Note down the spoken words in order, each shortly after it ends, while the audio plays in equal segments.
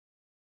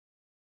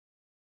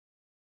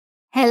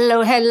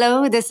Hello,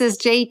 hello. This is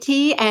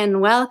JT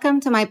and welcome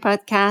to my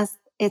podcast.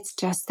 It's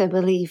Just a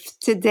Belief.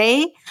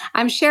 Today,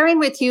 I'm sharing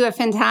with you a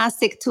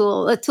fantastic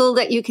tool, a tool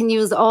that you can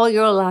use all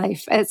your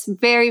life. It's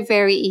very,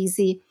 very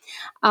easy.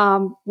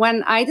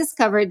 When I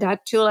discovered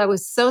that tool, I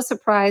was so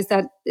surprised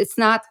that it's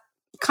not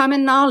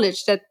common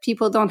knowledge that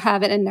people don't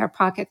have it in their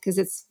pocket because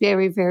it's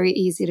very, very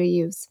easy to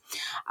use.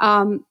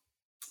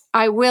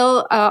 I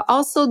will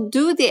also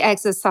do the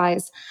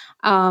exercise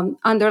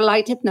under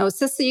light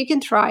hypnosis, so you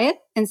can try it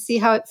and see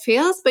how it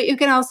feels. But you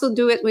can also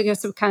do it with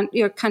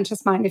your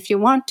conscious mind if you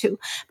want to.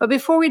 But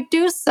before we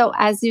do so,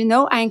 as you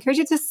know, I encourage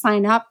you to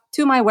sign up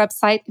to my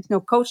website,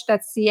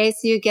 hypnocoach.ca,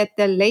 so you get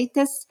the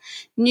latest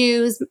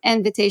news,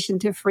 invitation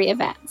to free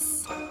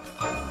events.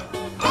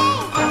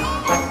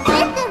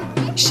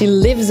 She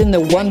lives in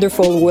the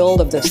wonderful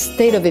world of the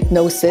state of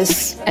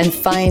hypnosis and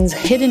finds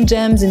hidden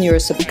gems in your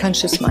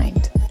subconscious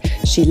mind.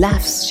 She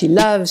laughs, she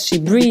loves, she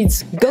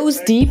breathes, goes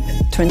deep,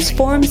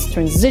 transforms,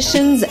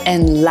 transitions,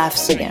 and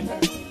laughs again.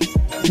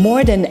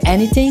 More than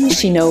anything,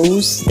 she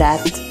knows that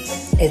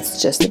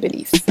it's just a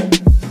belief.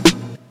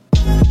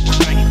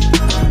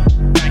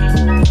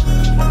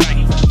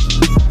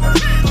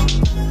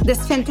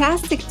 This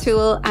fantastic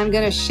tool I'm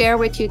going to share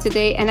with you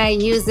today, and I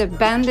use it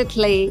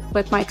abundantly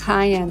with my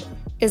client,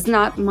 is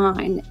not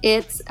mine.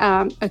 It's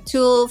a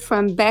tool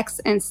from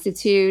Beck's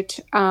Institute,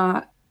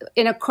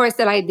 in a course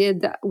that I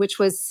did, which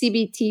was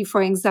CBT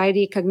for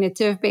anxiety,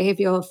 cognitive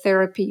behavioral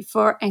therapy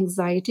for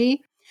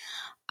anxiety.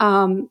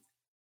 I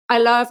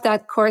love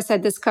that course. I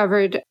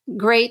discovered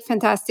great,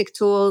 fantastic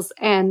tools.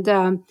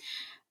 And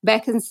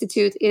Beck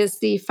Institute is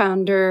the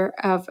founder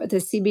of the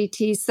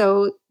CBT.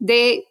 So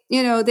they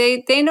know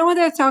what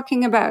they're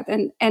talking about.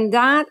 And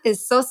that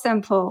is so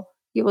simple.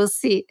 You will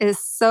see is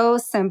so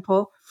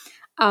simple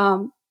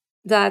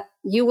that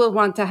you will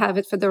want to have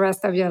it for the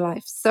rest of your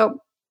life.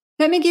 So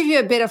let me give you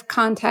a bit of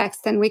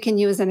context and we can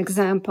use an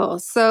example.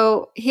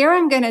 So here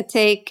I'm going to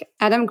take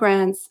Adam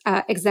Grant's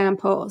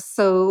example.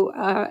 So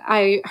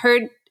I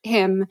heard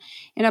him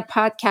in a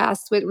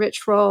podcast with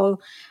Rich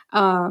Roll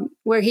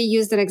where he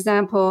used an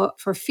example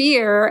for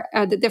fear,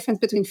 the difference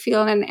between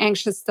feeling an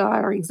anxious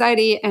thought or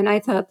anxiety. And I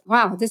thought,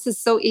 wow, this is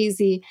so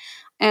easy.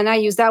 And I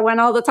use that one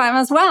all the time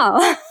as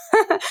well.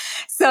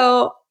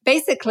 So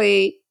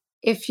basically,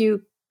 if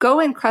you go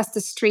and cross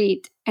the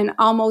street and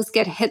almost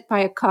get hit by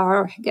a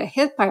car,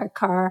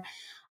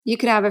 you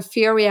could have a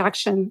fear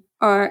reaction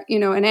or,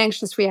 an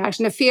anxious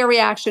reaction. A fear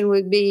reaction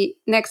would be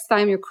next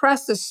time you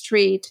cross the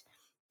street,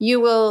 you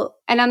will,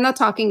 and I'm not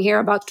talking here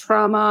about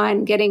trauma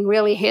and getting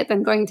really hit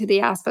and going to the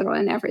hospital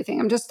and everything.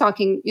 I'm just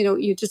talking,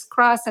 you just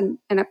cross and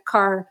a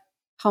car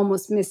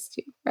almost missed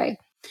you, right?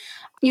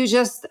 You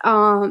just,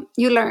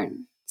 you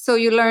learn. So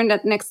you learn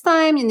that next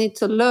time you need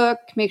to look,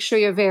 make sure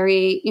you're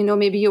very,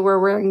 maybe you were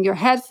wearing your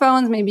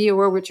headphones, maybe you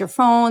were with your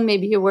phone,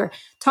 maybe you were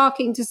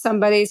talking to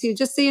somebody. So you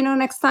just say,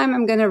 next time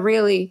I'm going to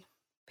really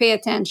pay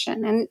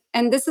attention.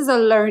 And this is a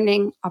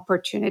learning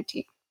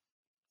opportunity.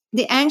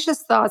 The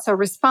anxious thoughts or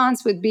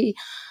response would be,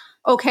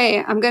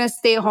 okay, I'm going to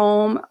stay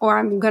home, or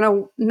I'm going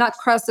to not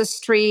cross the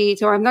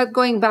street, or I'm not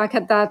going back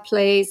at that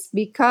place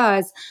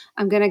because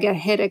I'm going to get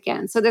hit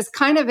again. So there's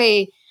kind of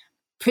a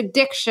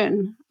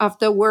prediction of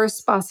the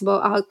worst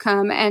possible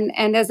outcome.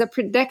 And there's a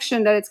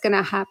prediction that it's going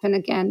to happen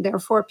again.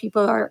 Therefore,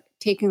 people are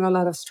taking a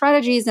lot of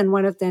strategies. And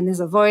one of them is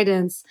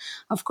avoidance,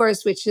 of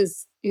course, which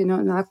is,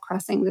 not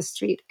crossing the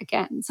street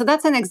again. So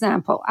that's an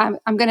example.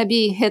 I'm going to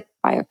be hit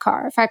by a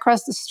car. If I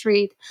cross the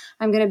street,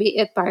 I'm going to be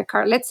hit by a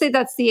car. Let's say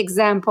that's the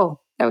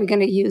example that we're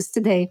going to use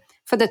today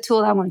for the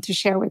tool I want to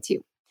share with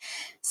you.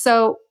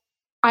 So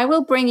I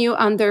will bring you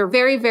under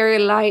very, very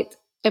light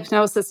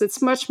hypnosis.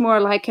 It's much more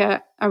like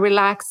a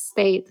relaxed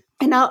state.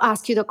 And I'll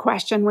ask you the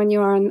question when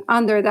you are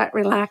under that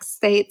relaxed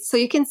state so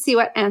you can see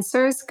what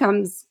answers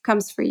comes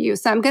for you.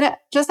 So I'm going to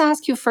just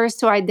ask you first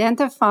to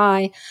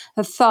identify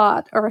a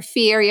thought or a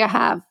fear you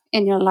have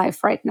in your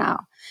life right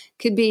now.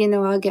 Could be,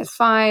 I'll get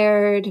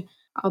fired,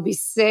 I'll be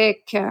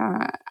sick.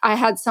 I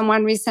had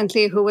someone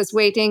recently who was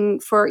waiting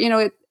for,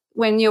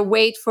 when you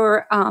wait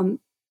for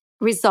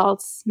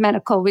results,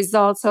 medical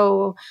results.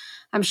 So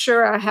I'm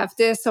sure I have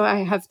this or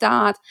I have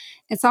that.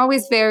 It's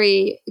always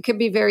it could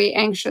be very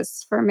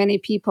anxious for many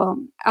people.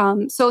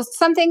 So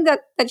something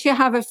that you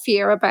have a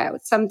fear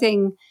about,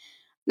 something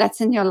that's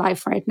in your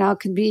life right now,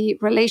 could be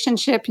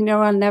relationship.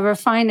 I'll never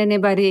find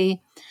anybody.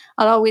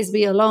 I'll always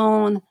be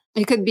alone.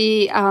 It could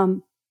be,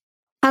 I'll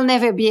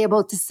never be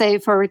able to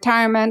save for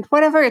retirement,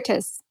 whatever it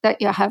is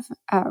that you have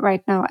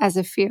right now as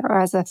a fear or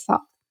as a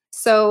thought.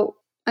 So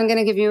I'm going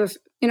to give you,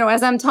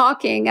 as I'm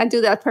talking, I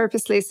do that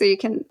purposely so you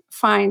can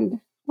find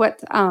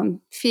what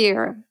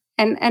fear.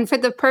 And for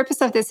the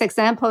purpose of this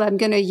example, I'm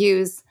going to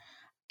use,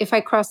 if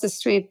I cross the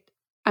street,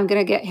 I'm going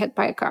to get hit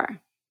by a car.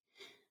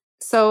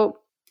 So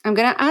I'm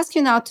going to ask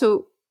you now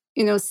to,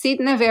 sit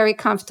in a very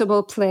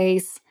comfortable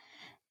place.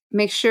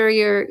 Make sure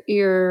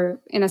you're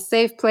in a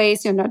safe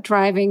place. You're not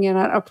driving. You're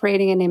not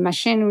operating any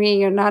machinery.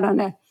 You're not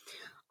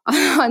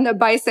on a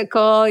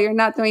bicycle. You're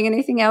not doing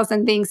anything else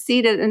and being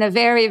seated in a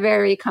very,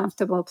 very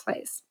comfortable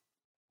place.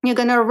 You're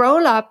going to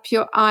roll up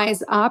your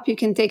eyes up. You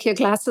can take your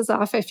glasses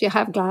off if you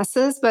have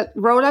glasses, but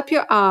roll up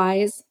your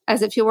eyes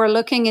as if you were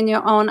looking in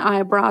your own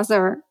eyebrows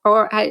or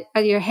at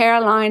your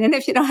hairline. And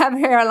if you don't have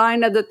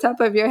hairline at the top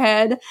of your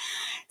head,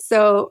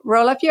 so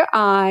roll up your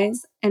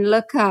eyes and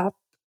look up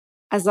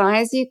as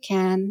high as you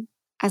can,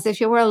 as if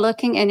you were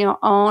looking in your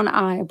own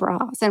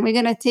eyebrows. And we're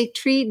going to take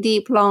 3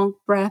 deep, long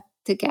breaths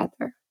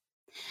together.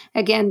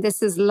 Again,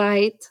 this is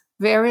light,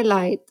 very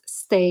light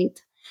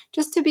state,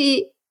 just to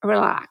be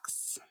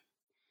relaxed.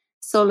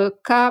 So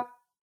look up,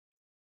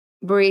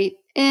 breathe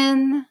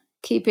in,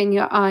 keeping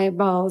your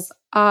eyeballs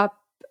up,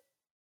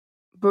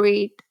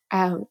 breathe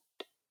out.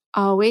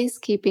 Always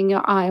keeping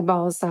your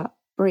eyeballs up.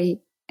 Breathe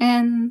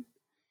in,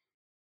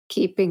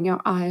 keeping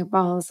your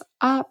eyeballs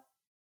up,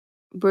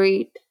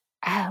 breathe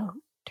out.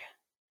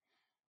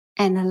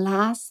 And the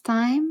last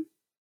time,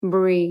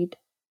 breathe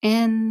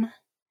in.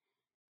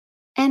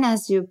 And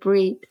as you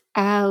breathe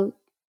out,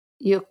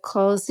 you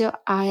close your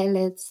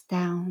eyelids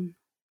down,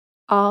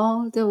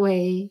 all the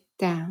way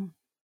down.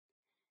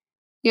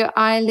 Your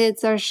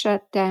eyelids are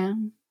shut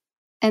down,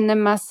 and the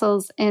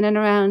muscles in and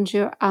around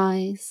your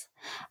eyes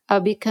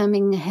are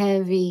becoming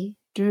heavy,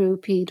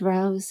 droopy,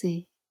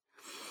 drowsy.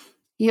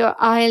 Your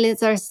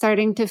eyelids are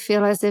starting to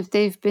feel as if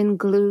they've been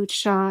glued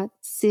shut,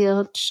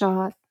 sealed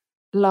shut,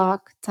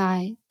 locked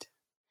tight.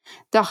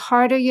 The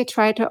harder you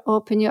try to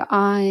open your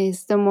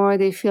eyes, the more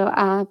they feel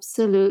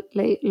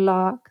absolutely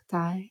locked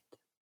tight.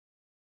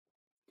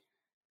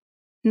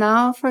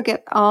 Now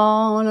forget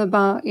all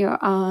about your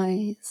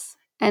eyes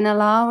and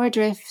allow a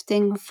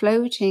drifting,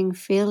 floating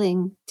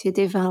feeling to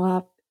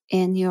develop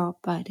in your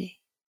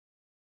body.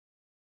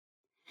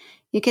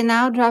 You can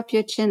now drop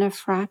your chin a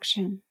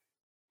fraction.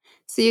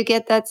 So you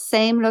get that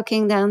same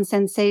looking down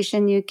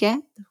sensation you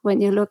get when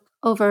you look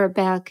over a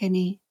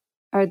balcony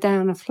or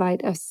down a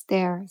flight of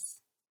stairs.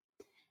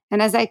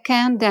 And as I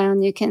count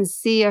down, you can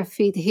see your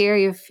feet, hear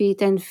your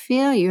feet, and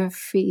feel your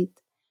feet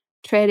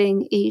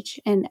treading each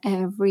and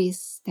every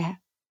step.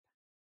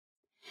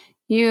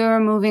 You're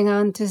moving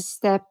on to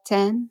step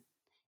 10,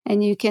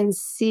 and you can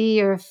see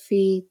your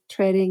feet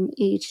treading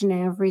each and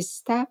every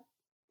step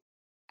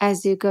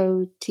as you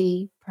go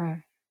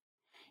deeper.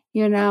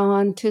 You're now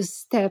on to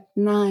step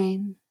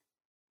 9,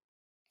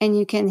 and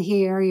you can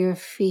hear your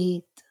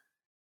feet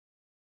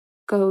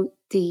go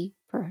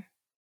deeper.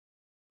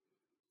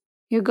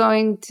 You're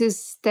going to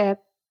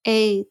step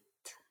 8,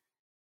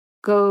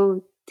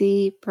 go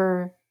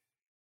deeper.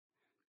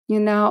 You're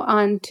now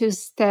on to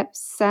step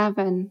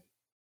 7,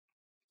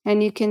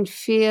 and you can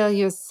feel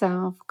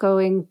yourself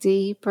going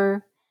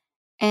deeper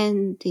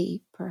and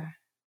deeper.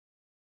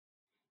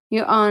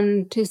 You're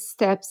on to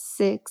step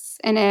 6,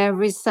 and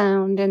every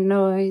sound and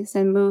noise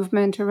and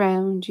movement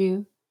around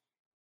you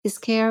is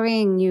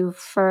carrying you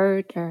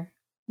further,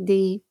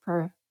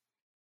 deeper,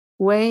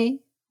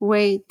 way,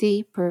 way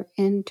deeper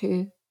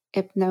into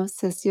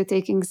hypnosis. You're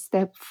taking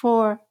step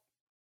 4.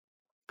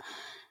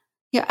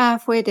 You're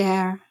halfway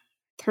there.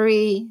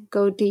 3,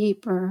 go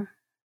deeper.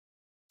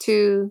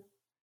 2,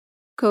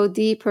 go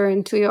deeper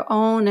into your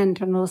own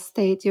internal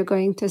state. You're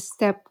going to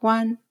step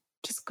 1,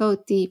 just go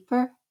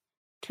deeper,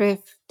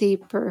 drift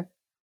deeper,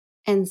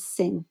 and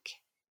sink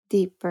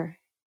deeper.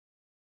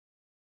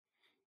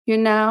 You're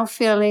now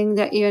feeling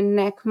that your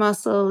neck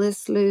muscle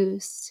is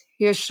loose,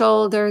 your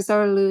shoulders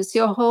are loose,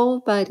 your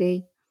whole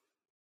body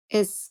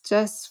is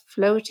just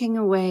floating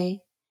away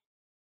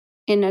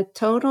in a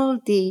total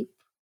deep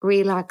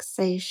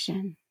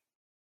relaxation.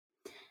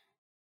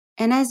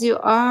 And as you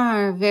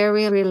are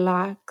very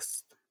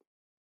relaxed,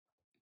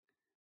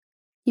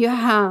 you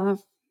have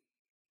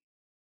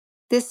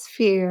this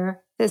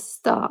fear, this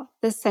thought,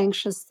 this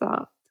anxious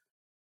thought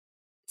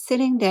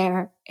sitting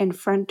there in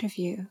front of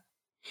you.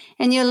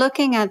 And you're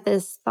looking at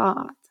this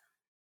thought.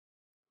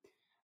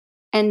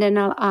 And then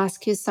I'll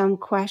ask you some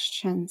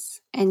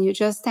questions, and you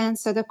just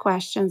answer the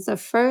questions. The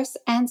first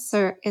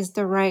answer is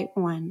the right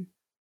one.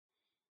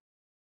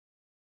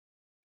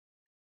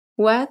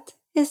 What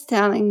is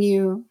telling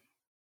you?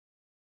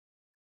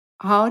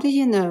 How do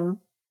you know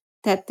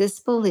that this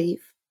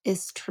belief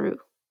is true?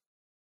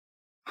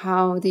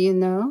 How do you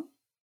know?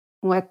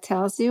 What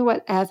tells you?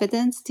 What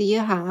evidence do you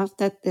have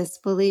that this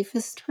belief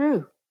is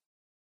true?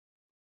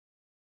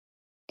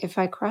 If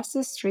I cross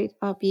the street,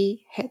 I'll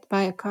be hit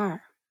by a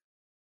car.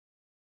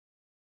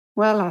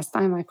 Well, last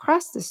time I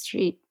crossed the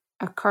street,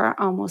 a car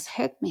almost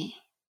hit me.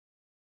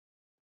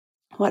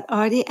 What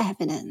are the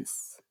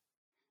evidence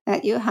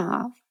that you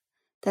have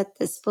that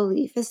this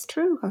belief is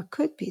true or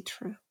could be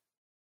true?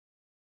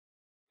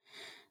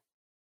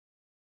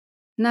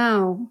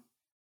 Now,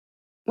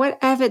 what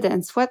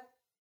evidence, what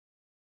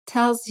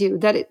tells you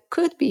that it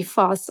could be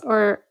false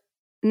or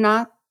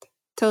not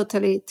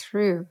totally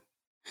true?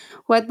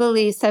 What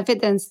beliefs,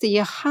 evidence do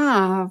you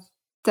have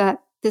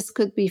that this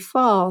could be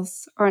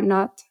false or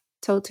not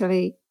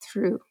totally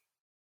true?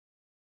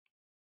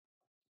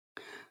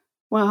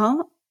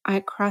 Well, I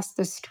crossed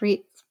the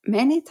street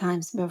many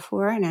times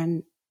before and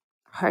then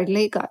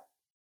hardly got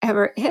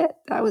ever hit.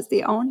 That was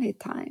the only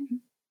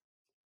time.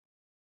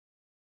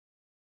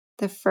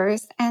 the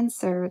first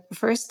answer, the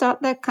first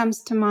thought that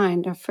comes to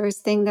mind, the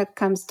first thing that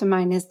comes to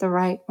mind is the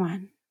right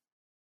one.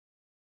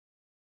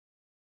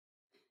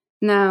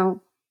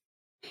 Now,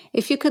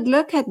 if you could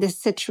look at this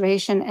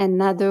situation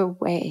another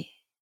way,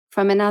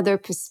 from another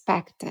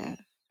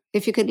perspective,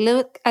 if you could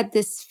look at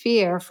this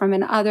fear from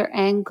another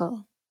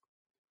angle,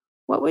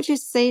 what would you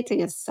say to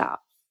yourself?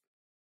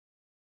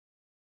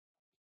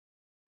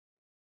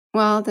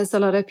 Well, there's a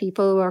lot of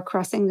people who are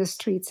crossing the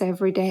streets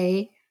every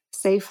day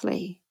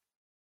safely.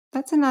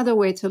 That's another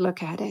way to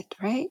look at it,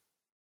 right?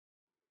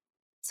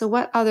 So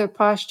what other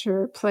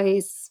posture,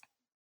 place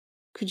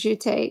could you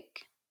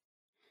take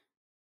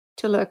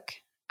to look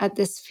at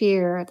this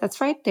fear that's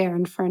right there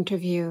in front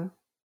of you?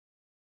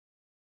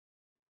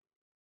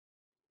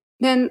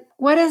 Then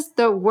what is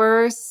the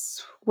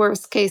worst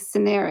case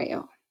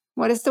scenario?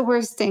 What is the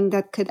worst thing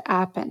that could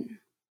happen?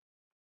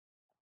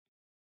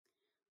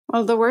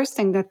 Well, the worst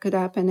thing that could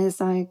happen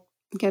is I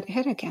get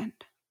hit again.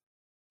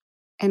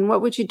 And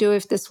what would you do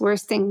if this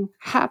worst thing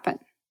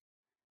happened?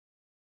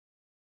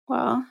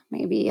 Well,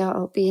 maybe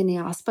I'll be in the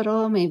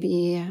hospital,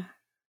 maybe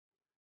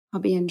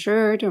I'll be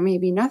injured, or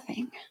maybe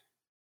nothing.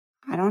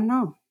 I don't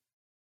know.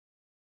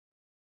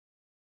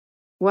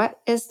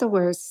 What is the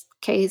worst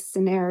case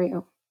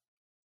scenario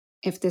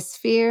if this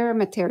fear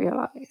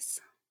materializes?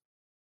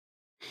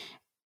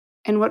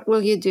 And what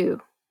will you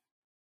do?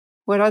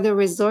 What are the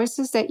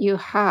resources that you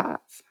have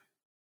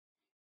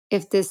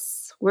if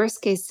this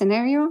worst case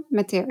scenario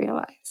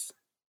materializes?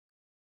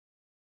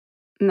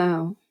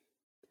 Now,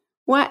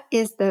 what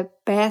is the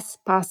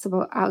best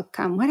possible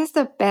outcome? What is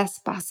the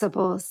best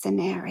possible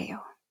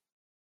scenario?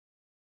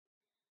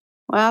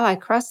 Well, I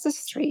cross the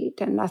street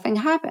and nothing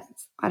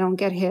happens. I don't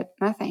get hit,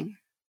 nothing.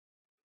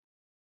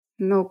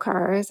 No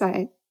cars.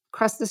 I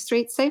cross the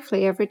street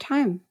safely every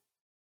time.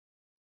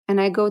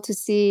 And I go to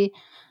see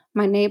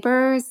my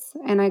neighbors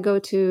and I go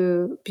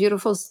to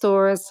beautiful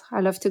stores I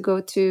love to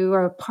go to,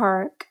 or a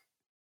park.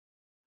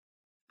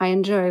 I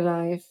enjoy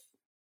life.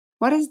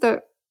 What is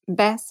the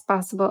best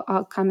possible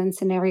outcome and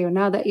scenario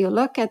now that you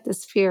look at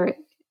this fear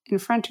in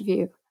front of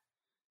you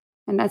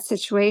in that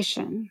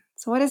situation?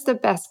 So what is the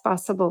best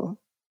possible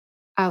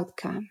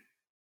outcome?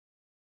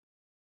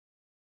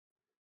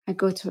 I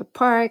go to a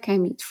park, I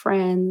meet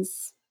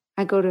friends,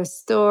 I go to a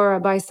store, I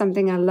buy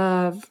something I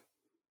love,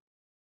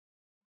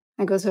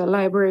 I go to a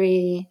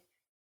library,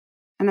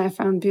 and I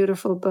found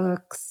beautiful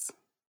books.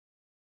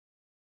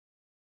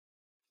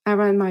 I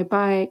ride my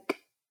bike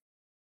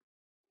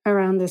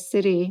around the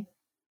city.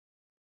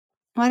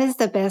 What is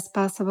the best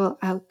possible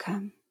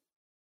outcome?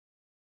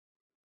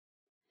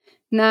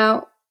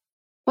 Now,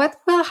 what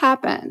will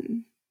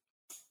happen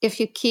if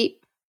you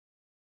keep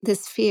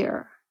this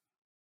fear?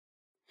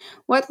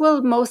 What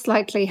will most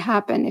likely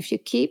happen if you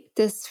keep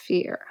this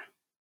fear?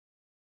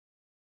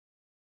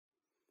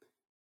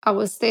 I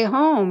will stay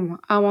home.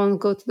 I won't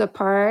go to the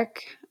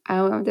park.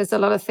 There's a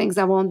lot of things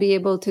I won't be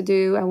able to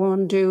do. I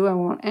won't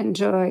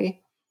enjoy.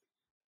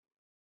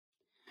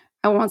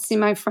 I won't see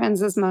my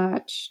friends as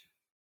much.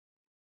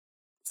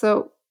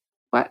 So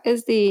what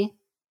is the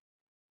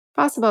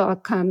possible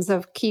outcomes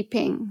of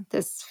keeping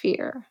this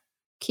fear,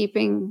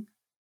 keeping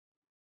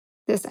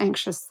this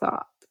anxious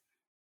thought?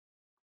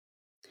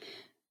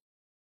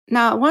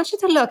 Now, I want you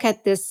to look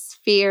at this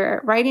fear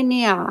right in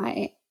the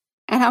eye,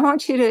 and I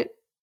want you to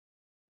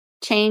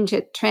change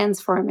it,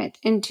 transform it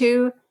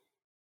into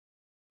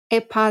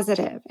a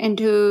positive,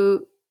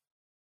 into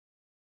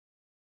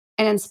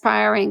an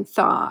inspiring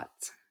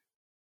thought.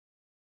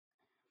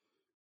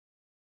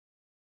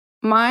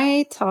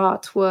 My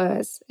thought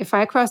was, if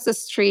I cross the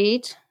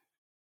street,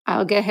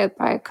 I'll get hit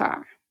by a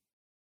car.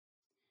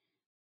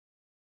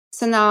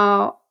 So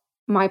now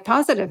my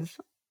positive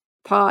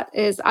thought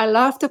is, I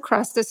love to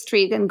cross the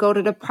street and go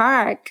to the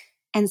park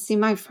and see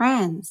my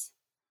friends.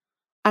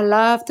 I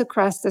love to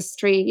cross the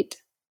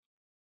street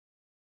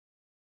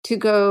to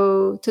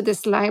go to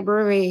this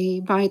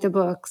library, buy the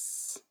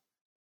books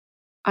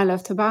I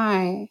love to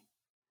buy.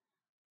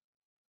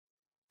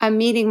 I'm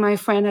meeting my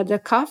friend at the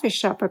coffee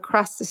shop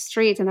across the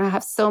street and I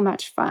have so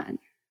much fun.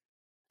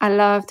 I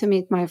love to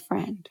meet my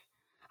friend.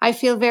 I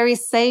feel very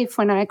safe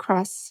when I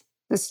cross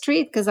the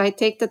street because I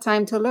take the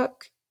time to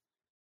look.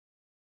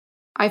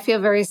 I feel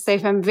very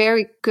safe. I'm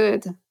very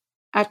good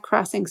at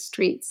crossing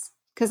streets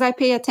because I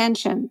pay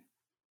attention.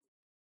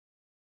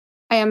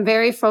 I am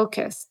very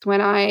focused.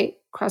 When I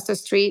cross the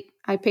street,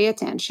 I pay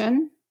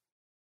attention.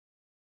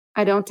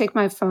 I don't take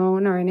my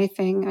phone or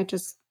anything. I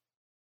just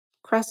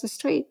cross the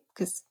street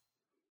because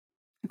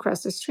I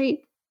cross the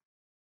street.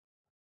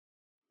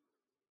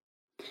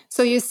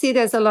 So you see,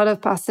 there's a lot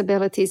of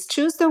possibilities.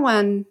 Choose the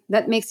one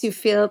that makes you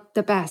feel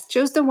the best.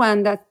 Choose the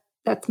one that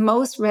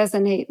most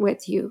resonate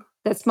with you,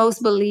 that's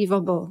most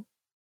believable.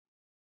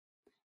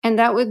 And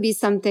that would be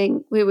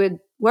something we would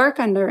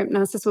work under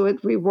hypnosis. We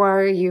would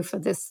rewire you for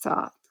this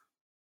thought.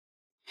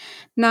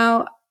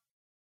 Now,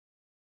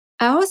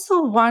 I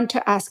also want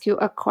to ask you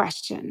a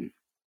question.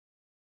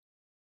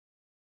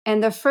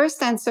 And the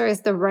first answer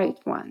is the right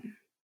one.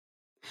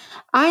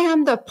 I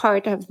am the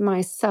part of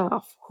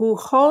myself who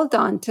hold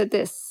on to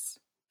this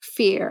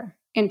fear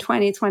in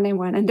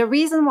 2021. And the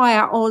reason why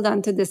I hold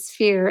on to this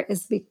fear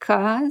is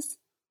because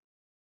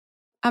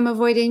I'm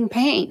avoiding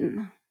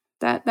pain.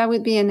 That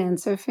would be an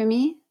answer for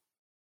me.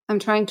 I'm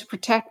trying to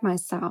protect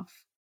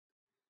myself.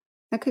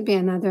 That could be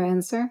another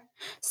answer.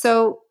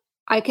 So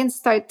I can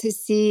start to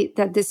see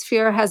that this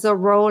fear has a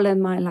role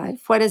in my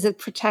life. What is it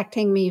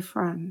protecting me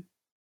from?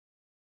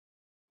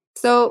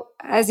 So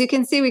as you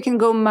can see, we can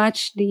go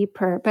much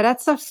deeper, but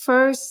that's a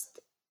first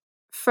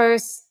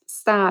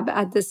stab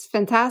at this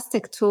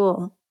fantastic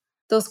tool,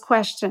 those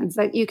questions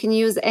that you can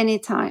use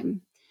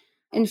anytime.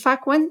 In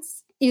fact,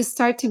 once you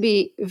start to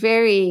be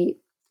very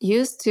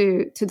used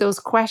to those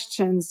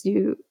questions,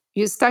 you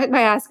start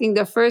by asking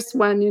the first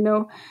one,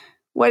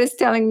 what is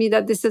telling me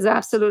that this is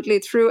absolutely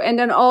true? And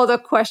then all the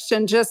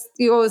question just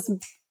goes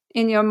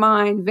in your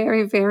mind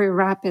very, very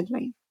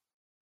rapidly.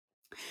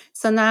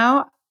 So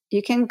now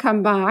you can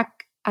come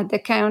back at the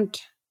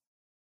count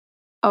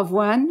of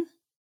 1.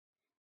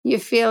 You're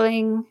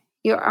feeling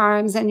your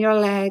arms and your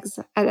legs.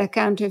 At the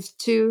count of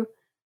 2,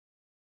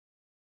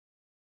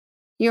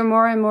 you're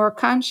more and more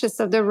conscious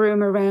of the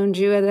room around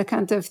you. At the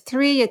count of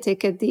 3, you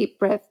take a deep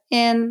breath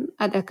in.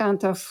 At the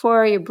count of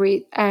 4, you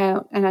breathe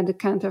out. And at the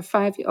count of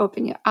 5, you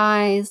open your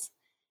eyes,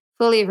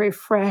 fully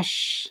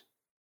refreshed,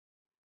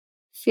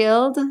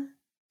 filled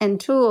and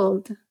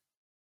tooled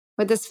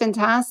with this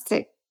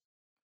fantastic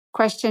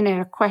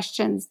questionnaire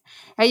questions.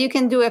 You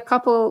can do a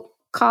couple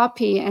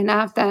copy and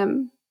have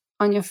them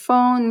on your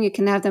phone. You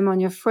can have them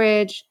on your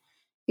fridge.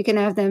 You can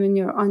have them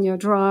on your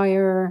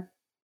drawer.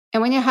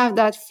 And when you have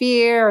that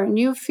fear or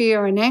new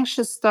fear or an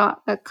anxious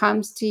thought that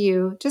comes to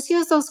you, just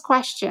use those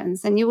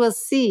questions and you will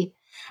see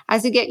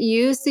as you get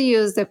used to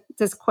use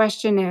this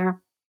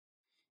questionnaire,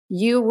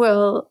 you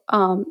will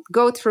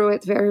go through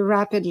it very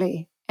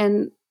rapidly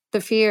and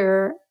the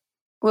fear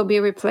will be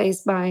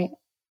replaced by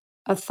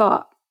a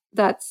thought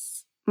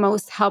that's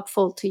most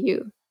helpful to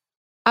you.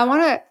 I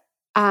want to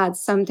add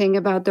something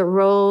about the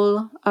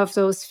role of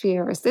those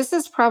fears. This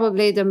is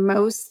probably the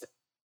most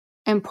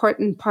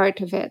important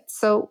part of it.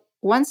 So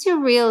once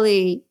you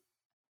really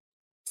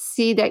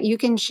see that you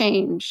can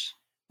change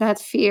that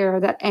fear,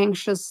 that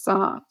anxious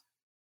thought,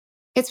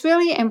 it's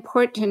really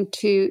important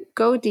to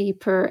go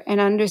deeper and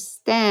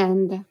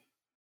understand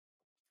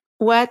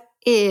what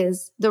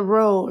is the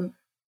role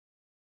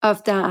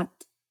of that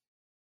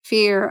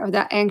fear, of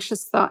that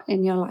anxious thought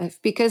in your life.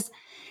 Because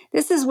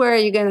this is where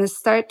you're going to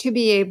start to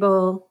be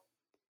able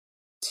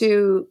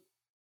to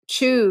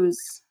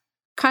choose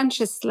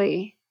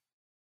consciously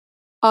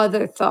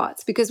other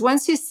thoughts. Because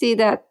once you see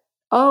that,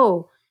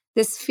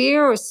 this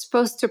fear is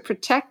supposed to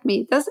protect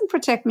me, it doesn't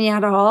protect me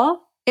at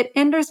all. It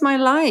enters my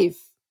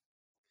life.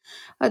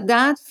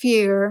 That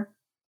fear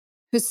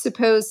is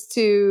supposed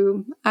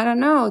to,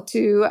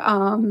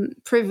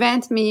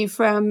 prevent me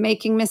from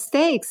making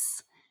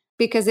mistakes.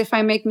 Because if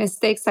I make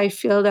mistakes, I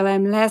feel that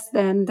I'm less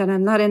than, that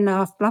I'm not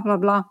enough, blah, blah,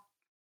 blah.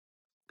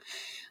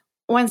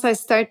 Once I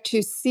start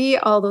to see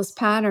all those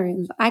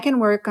patterns, I can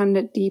work on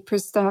the deeper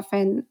stuff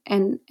and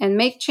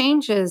make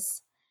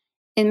changes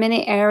in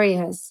many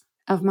areas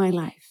of my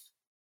life.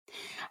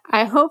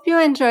 I hope you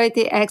enjoyed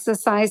the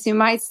exercise. You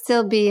might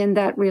still be in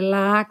that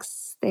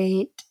relaxed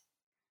state.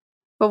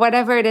 But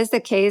whatever it is the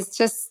case,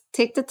 just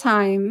take the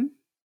time,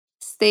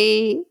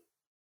 stay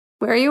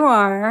where you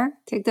are,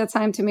 take the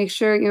time to make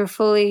sure you're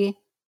fully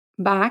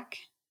back.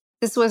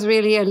 This was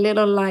really a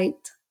little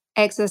light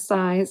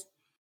exercise.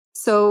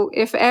 So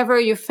if ever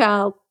you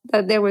felt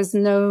that there was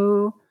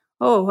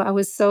I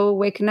was so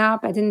waking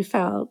up, I didn't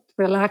feel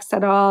relaxed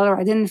at all, or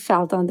I didn't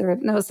felt under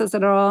hypnosis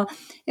at all,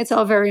 it's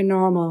all very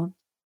normal.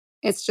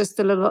 It's just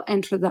a little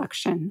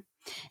introduction.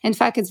 In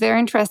fact, it's very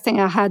interesting.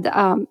 I had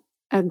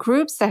a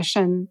group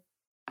session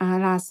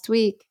last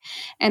week,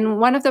 and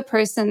one of the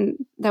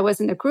person that was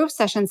in the group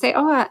session say,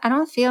 I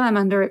don't feel I'm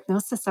under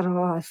hypnosis at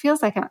all. It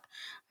feels like I'm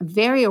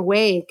very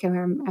awake,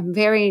 and I'm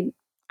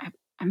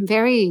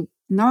very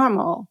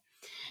normal.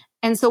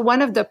 And so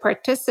one of the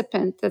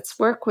participants that's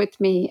worked with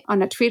me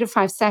on a 3 to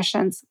 5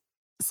 sessions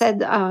said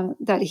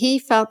that he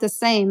felt the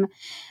same,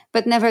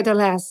 but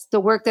nevertheless, the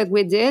work that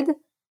we did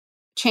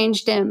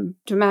changed him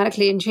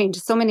dramatically and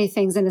changed so many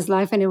things in his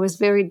life, and it was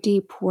very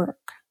deep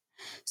work.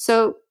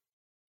 So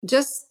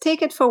just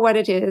take it for what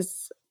it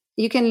is.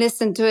 You can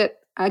listen to it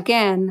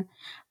again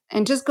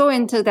and just go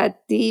into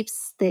that deep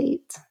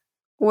state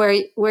where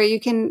you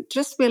can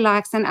just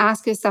relax and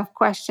ask yourself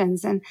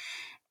questions, and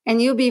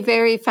you'll be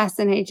very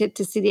fascinated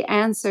to see the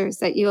answers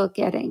that you're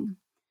getting.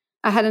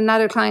 I had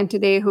another client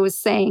today who was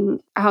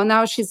saying how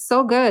now she's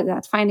so good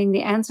at finding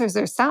the answers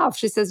herself.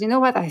 She says, you know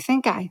what? I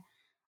think I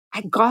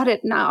got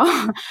it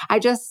now. I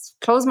just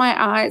close my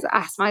eyes,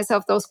 ask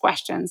myself those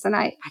questions, and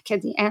I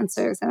get the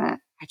answers, and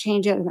I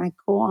change it and I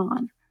go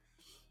on.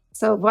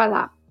 So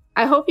voila.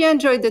 I hope you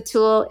enjoyed the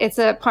tool. It's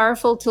a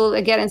powerful tool.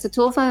 Again, it's a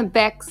tool from the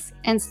Beck's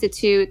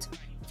Institute,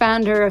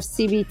 founder of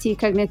CBT,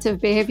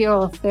 Cognitive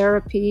Behavioral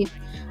Therapy.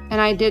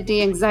 And I did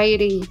the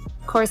anxiety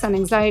course on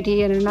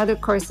anxiety and another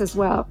course as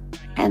well.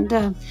 And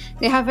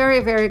they have very,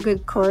 very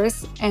good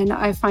course. And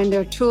I find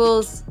their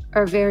tools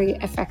are very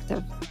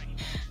effective.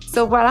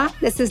 So voila,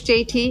 this is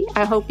JT.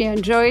 I hope you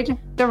enjoyed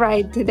the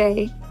ride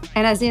today.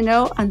 And as you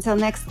know, until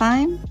next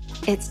time,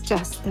 it's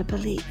just a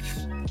belief.